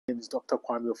is Dr.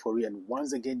 Kwame Ofori, and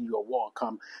once again, you are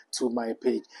welcome to my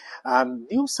page.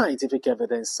 New scientific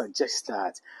evidence suggests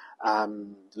that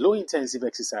low-intensive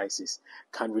exercises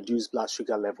can reduce blood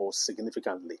sugar levels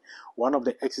significantly. One of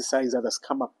the exercises that has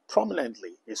come up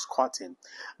prominently is squatting.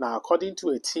 Now, according to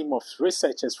a team of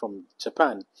researchers from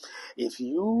Japan, if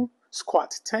you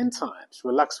squat 10 times,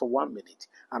 relax for 1 minute,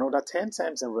 another 10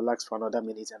 times and relax for another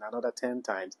minute, and another 10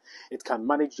 times, it can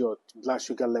manage your blood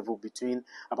sugar level between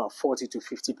about 40 to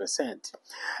 50%.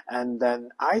 And then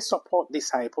I support this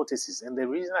hypothesis, and the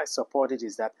reason I support it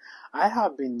is that I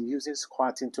have been using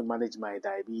squatting to manage my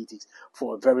diabetes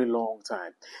for a very long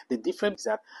time. The difference is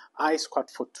that I squat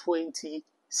for 20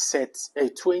 squats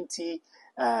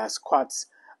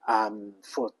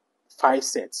for 5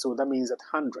 sets, so that means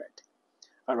 100.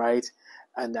 All right.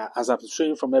 And as I'm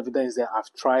showing from evidence that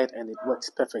I've tried and it works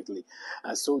perfectly.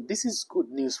 So this is good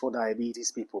news for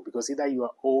diabetes people, because either you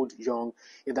are old, young,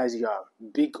 either you are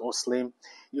big or slim,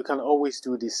 you can always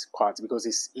do this squat because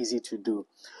it's easy to do.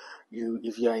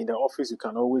 If you are in the office, you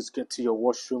can always get to your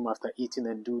washroom after eating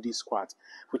and do this squat,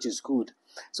 which is good.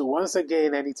 So once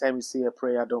again, anytime you say a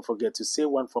prayer, don't forget to say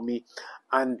one for me,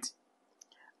 and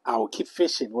I'll keep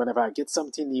fishing. Whenever I get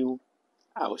something new,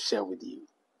 I'll share with you.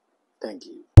 Thank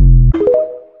you.